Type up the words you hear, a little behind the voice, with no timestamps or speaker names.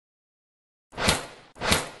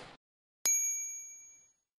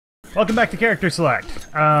Welcome back to Character Select.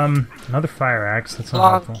 Another fire axe. That's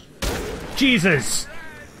not helpful. Jesus!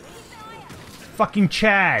 Fucking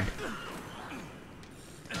Chad!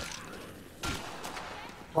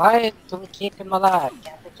 Why do we keep him alive?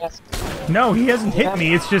 Can't we just... No, he hasn't hit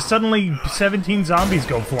me. It's just suddenly 17 zombies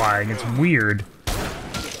go flying. It's weird.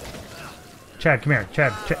 Chad, come here.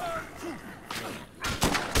 Chad. Get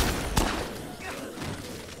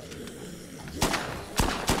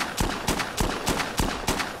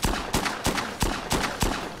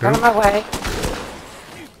out of my way.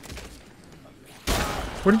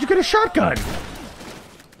 Where did you get a shotgun?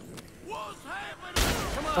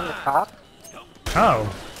 From the cop?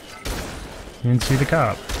 Oh. You didn't see the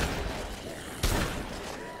cop.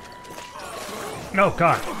 No,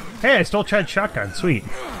 God. Hey, I stole Chad's shotgun. Sweet.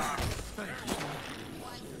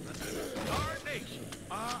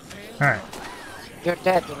 Alright. You're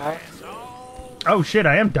dead, you know? Oh shit,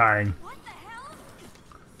 I am dying.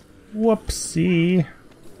 Whoopsie.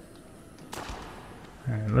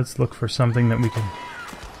 Alright, let's look for something that we can...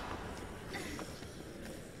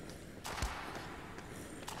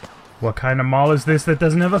 What kind of mall is this that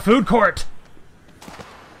doesn't have a food court?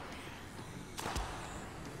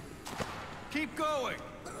 Keep going.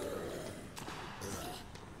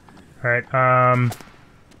 Alright,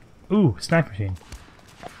 ooh, snack machine.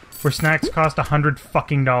 Where snacks cost $100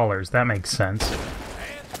 fucking dollars. That makes sense.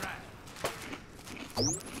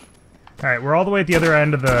 Alright, we're all the way at the other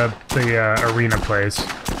end of the arena place.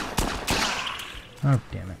 Oh,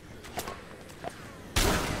 damn it.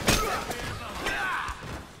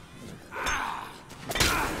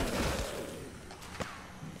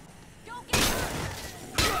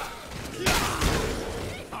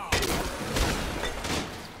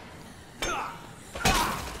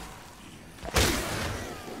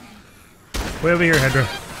 Way over here, Hedrah.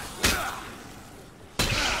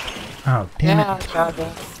 Oh, damn it. Yeah, I'm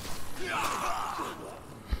charging.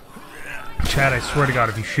 Chad, I swear to God,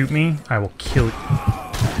 if you shoot me, I will kill you.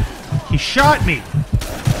 He shot me!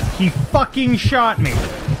 He fucking shot me!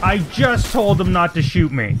 I just told him not to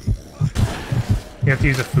shoot me. You have to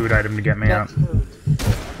use a food item to get me out.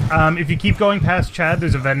 If you keep going past Chad,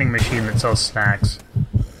 there's a vending machine that sells snacks.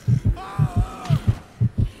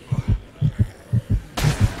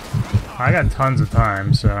 I got tons of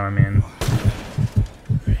time, so, I mean...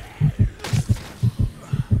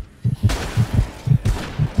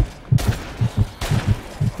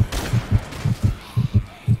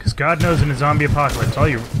 Because God knows in a zombie apocalypse, all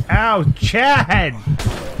you... Ow, Chad!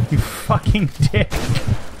 You fucking dick!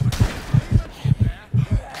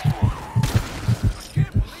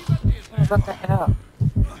 What the hell?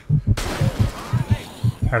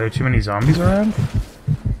 Are there too many zombies around?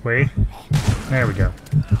 Wait. There we go.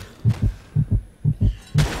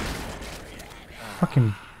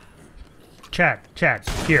 Fucking... Chad,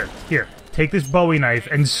 here. Take this Bowie knife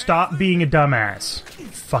and stop being a dumbass.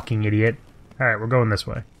 Fucking idiot. Alright, we're going this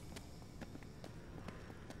way.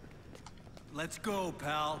 Let's go,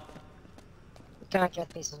 pal. Gonna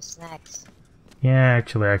get me some snacks. Yeah,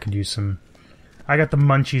 actually, I could use some... I got the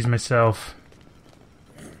munchies myself.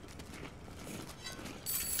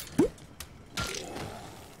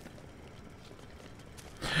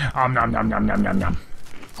 Nom nom nom nom nom nom.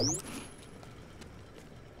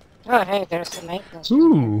 Oh, hey, there's some maintenance.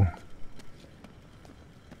 Ooh.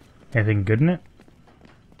 Anything good in it?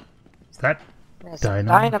 Is that There's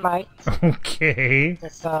dynamite? dynamite. Okay.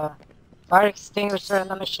 There's a fire extinguisher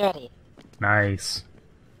and a machete. Nice.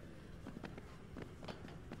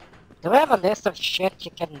 Do we have a list of shit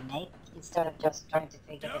you can make instead of just trying to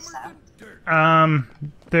figure this out?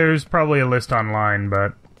 There's probably a list online,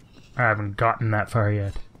 but I haven't gotten that far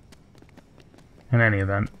yet. In any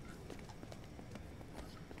event.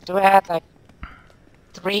 Do we have like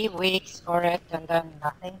 3 weeks for it and then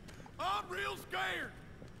nothing? I'm real scared.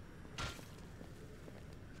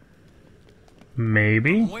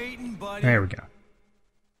 Maybe? Waiting, buddy. There we go.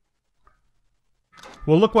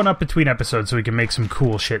 We'll look one up between episodes so we can make some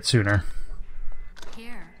cool shit sooner.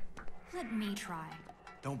 Here, let me try.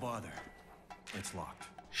 Don't bother. It's locked.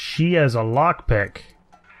 She has a lockpick.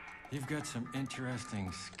 You've got some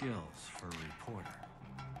interesting skills for a reporter.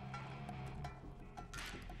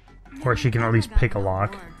 Or she can at least pick a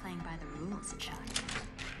lock.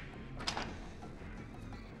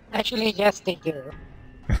 Actually, yes, they do.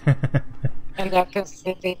 And they're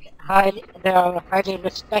considered highly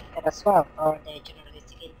respected as well for their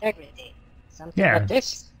journalistic integrity. Something Yeah. that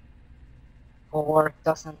this war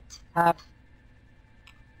doesn't have.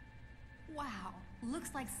 Wow,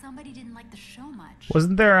 looks like somebody didn't like the show much.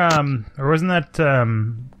 Wasn't there, or wasn't that,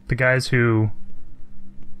 the guys who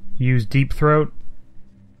used Deep Throat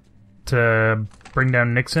to bring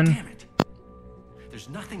down Nixon. Damn it. There's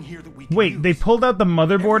nothing here that we can Wait, use. they pulled out the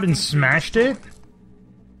motherboard and smashed it?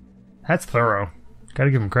 That's thorough.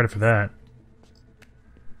 Gotta give them credit for that.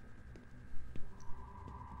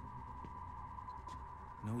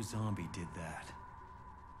 No zombie did that.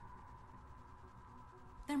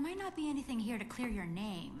 There might not be anything here to clear your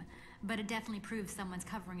name, but it definitely proves someone's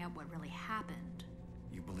covering up what really happened.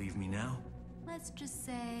 You believe me now? Let's just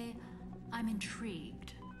say I'm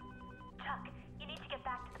intrigued. Chuck, you need to get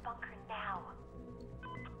back to the bunker now.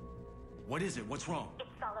 What is it? What's wrong? It's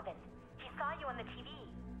Sullivan. He saw you on the TV.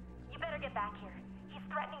 You better get back here. He's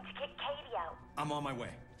threatening to kick Katie out. I'm on my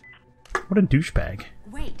way. What a douchebag.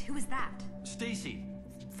 Wait, who is that? Stacy.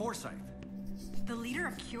 Forsyth. The leader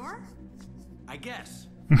of Cure? I guess.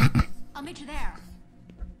 I'll meet you there.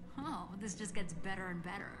 Oh, this just gets better and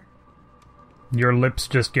better. Your lips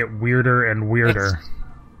just get weirder and weirder.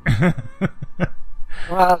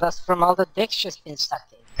 Well, that's from all the dicks she's been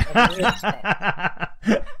sucking.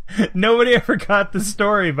 Nobody ever got the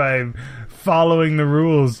story by following the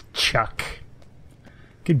rules, Chuck.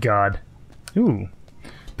 Good God. Ooh.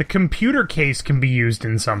 The computer case can be used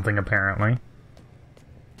in something, apparently.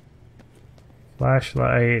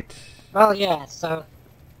 Flashlight. Well, yeah, so...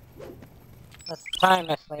 That's time,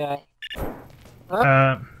 FYI.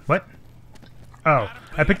 What? Oh,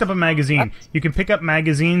 I picked up a magazine. What? You can pick up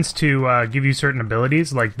magazines to give you certain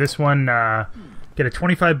abilities. Like this one, get a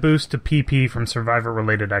 25 boost to PP from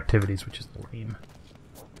survivor-related activities, which is lame.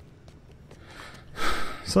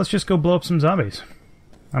 So let's just go blow up some zombies.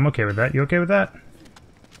 I'm okay with that. You okay with that?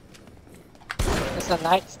 There's a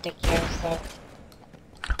nightstick here, so...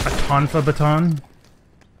 A tonfa baton?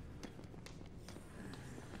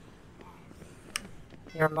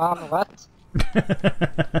 Your mom, what?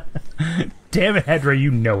 Damn it, Hedrah,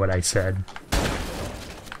 you know what I said.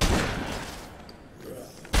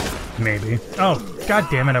 Maybe. Oh, god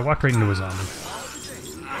damn it, I walked right into a zombie.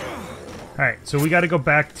 Alright, so we gotta go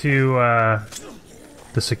back to,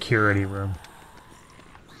 the security room.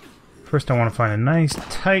 First I want to find a nice,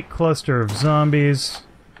 tight cluster of zombies.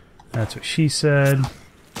 That's what she said.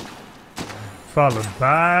 Followed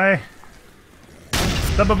by...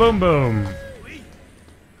 Ba-ba-boom-boom!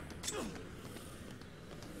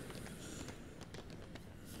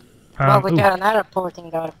 Well, we ooh. got another porting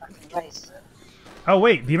the other fucking place. Oh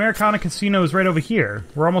wait, the Americana Casino is right over here.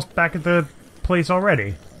 We're almost back at the place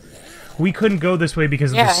already. We couldn't go this way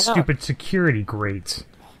because of the Yeah, I know. stupid security grates.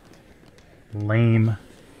 Lame.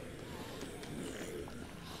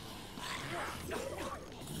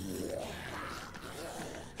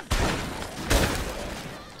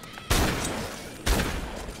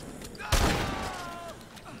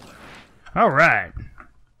 Alright.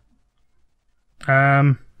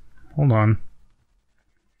 Hold on.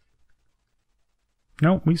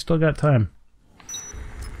 Nope, we still got time.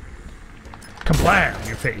 Kablam!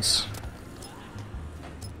 Your face.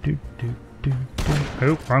 Do, do, do, do.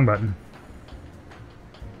 Oh, wrong button.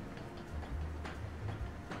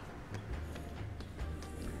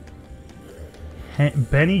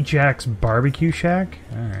 Benny Jack's Barbecue Shack?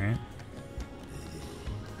 Alright.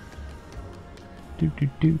 Do, do,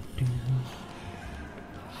 do, do.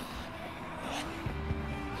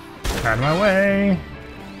 Out of my way.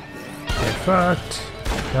 Get fucked.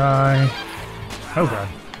 Die. Oh god.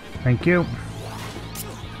 Thank you.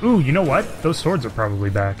 Ooh, you know what? Those swords are probably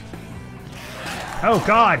back. Oh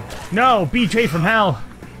god! No! BJ from hell!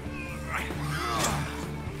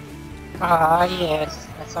 Ah, yes.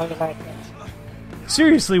 That's how you like it.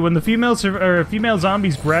 Seriously, when the female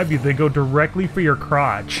zombies grab you, they go directly for your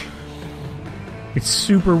crotch. It's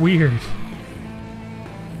super weird.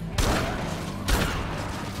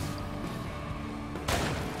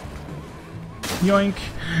 Yoink.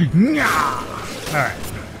 Nyah! Alright.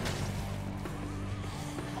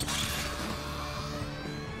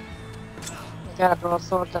 You got a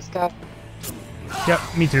broadsword, this guy. Yep,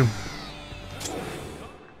 me too.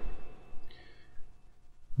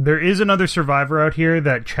 There is another survivor out here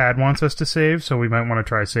that Chad wants us to save, so we might want to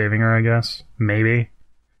try saving her, I guess. Maybe.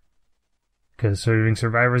 Because saving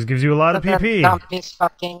survivors gives you a lot of PP. Dump his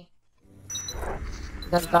fucking...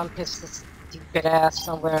 Then dump his stupid ass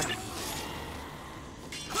somewhere.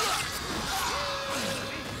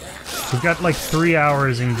 We've got like 3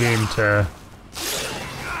 hours in game to...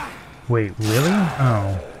 Wait, really?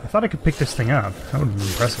 Oh. I thought I could pick this thing up. That would have been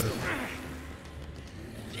impressive.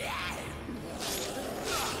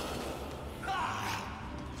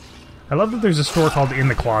 I love that there's a store called In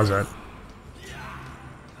the Closet.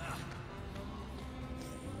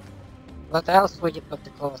 What else would you put the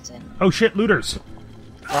clothes in? Oh shit, looters!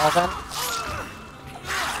 Well then.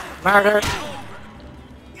 Murder!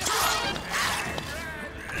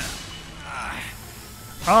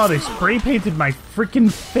 Oh, they spray painted my freaking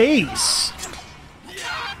face!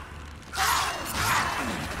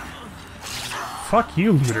 Fuck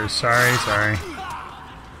you, looters. Sorry, sorry.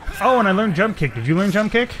 Oh, and I learned jump kick. Did you learn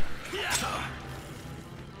jump kick?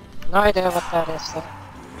 No idea what that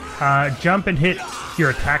is. Jump and hit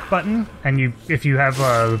your attack button, and if you have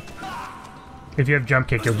jump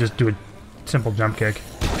kick, you'll just do a simple jump kick.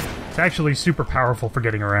 It's actually super powerful for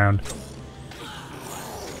getting around.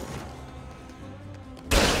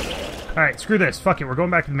 Alright, screw this. Fuck it, we're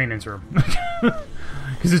going back to the maintenance room.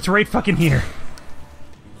 Because it's right fucking here.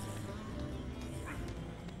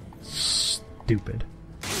 Stupid.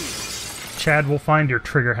 Chad will find your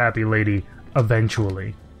trigger-happy lady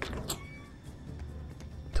eventually.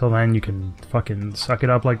 Till then, you can fucking suck it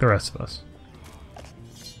up like the rest of us.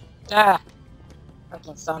 Ah!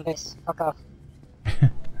 Fucking zombies. Fuck off.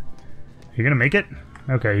 You're gonna make it?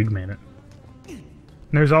 Okay, you made it.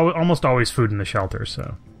 There's almost always food in the shelter,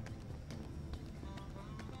 so...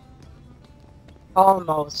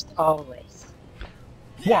 Almost always.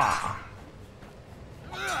 Wow!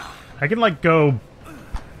 I can, like, go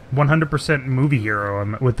 100% movie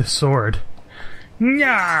hero with the sword.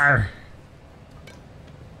 Nyar!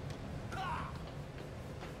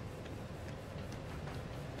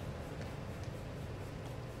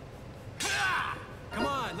 Come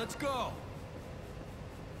on, let's go.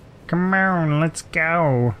 Come on, let's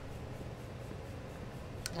go.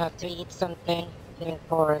 Have to eat something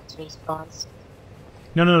before it respawns.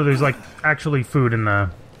 No, there's, like, actually food in the...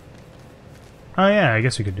 Oh, yeah, I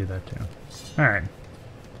guess we could do that, too. Alright.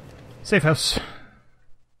 Safe house.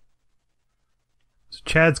 So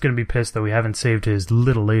Chad's gonna be pissed that we haven't saved his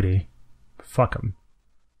little lady. Fuck him.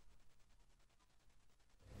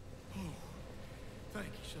 Thank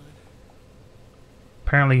you, son.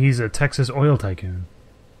 Apparently he's a Texas oil tycoon.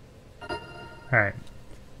 Alright.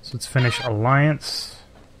 So let's finish Alliance.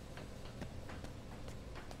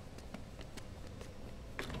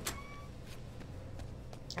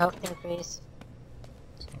 Health increase.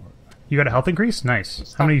 You got a health increase? Nice.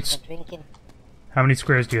 Stop drinking. How many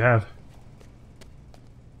squares do you have?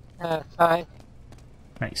 5.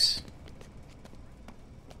 Nice.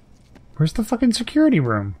 Where's the fucking security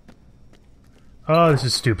room? Oh, this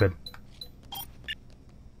is stupid.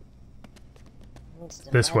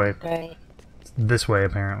 This way. It's this way,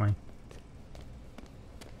 apparently.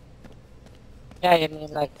 Yeah, you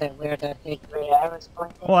mean like where the big gray arrows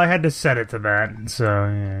pointing? Well, I had to set it to that, so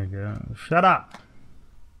yeah, go. Shut up.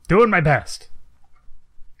 Doing my best.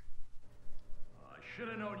 I should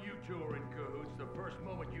have known you two were in cahoots the first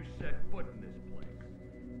moment you set foot in this place.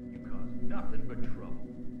 You caused nothing but trouble.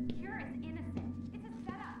 Sure, it's innocent. It's a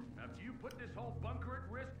setup. After you put this whole bunker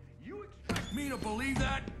at risk, you expect me to believe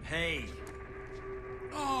that? Hey,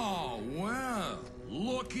 Oh, well,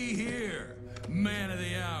 looky here. Man of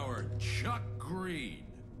the hour, Chuck Greene.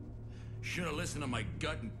 Should have listened to my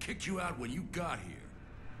gut and kicked you out when you got here.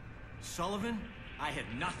 Sullivan, I had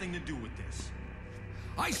nothing to do with this.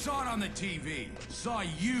 I saw it on the TV. Saw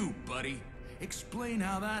you, buddy. Explain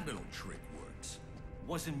how that little trick works.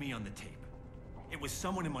 Wasn't me on the tape. It was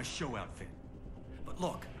someone in my show outfit. But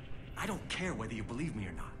look, I don't care whether you believe me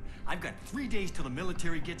or not. I've got 3 days till the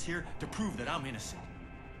military gets here to prove that I'm innocent.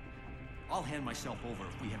 I'll hand myself over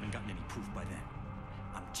if we haven't gotten any proof by then.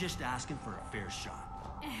 I'm just asking for a fair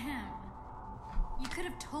shot. Ahem. You could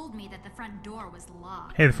have told me that the front door was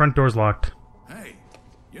locked. Hey, the front door's locked. Hey,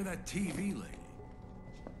 you're that TV lady.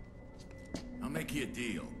 I'll make you a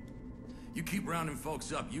deal. You keep rounding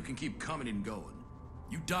folks up, you can keep coming and going.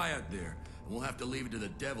 You die out there, and we'll have to leave it to the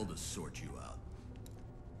devil to sort you out.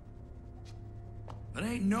 But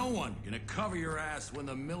ain't no one gonna cover your ass when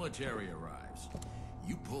the military arrives.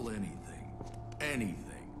 You pull anything,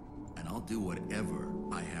 and I'll do whatever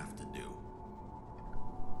I have to do.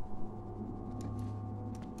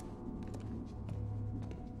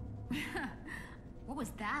 What was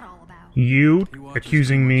that all about? You He watches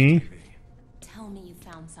accusing too much me? TV. Tell me you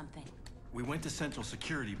found something. We went to Central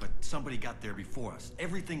Security, but somebody got there before us.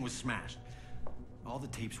 Everything was smashed. All the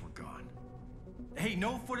tapes were gone. Hey,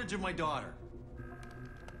 no footage of my daughter.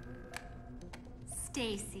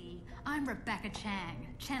 Stacy, I'm Rebecca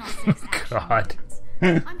Chang, Channel 6 Action God.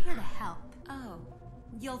 News. I'm here to help. Oh,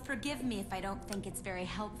 you'll forgive me if I don't think it's very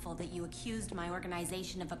helpful that you accused my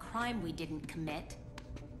organization of a crime we didn't commit.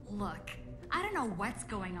 Look, I don't know what's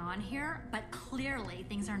going on here, but clearly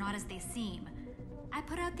things are not as they seem. I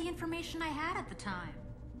put out the information I had at the time.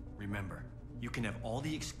 Remember, you can have all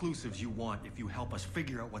the exclusives you want if you help us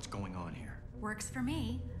figure out what's going on here. Works for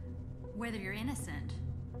me, whether you're innocent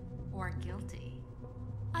or guilty.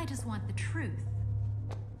 I just want the truth.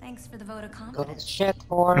 Thanks for the vote of confidence. Bullshit,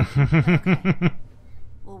 whore.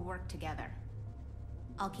 work together.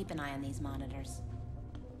 I'll keep an eye on these monitors.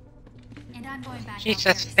 And I'm going back. She's out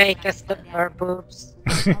there just to fake see as what I her found out. boobs.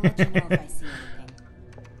 I'll let you know if I see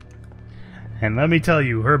anything. And let me tell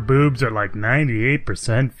you, her boobs are like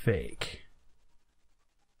 98% fake.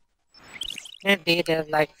 Indeed, there's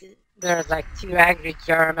like two angry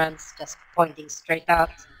Germans just pointing straight out.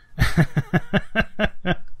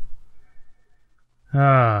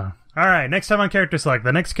 Alright, next time on Character Select.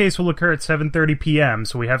 The next case will occur at 7:30 p.m.,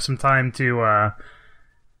 so we have some time to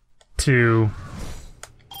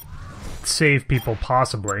save people,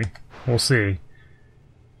 possibly. We'll see.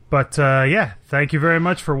 But, yeah, thank you very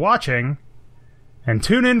much for watching, and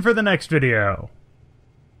tune in for the next video,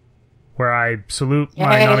 where I salute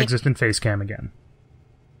my Yay. non-existent face cam again.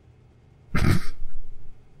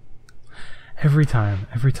 every time,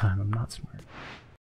 I'm not smart.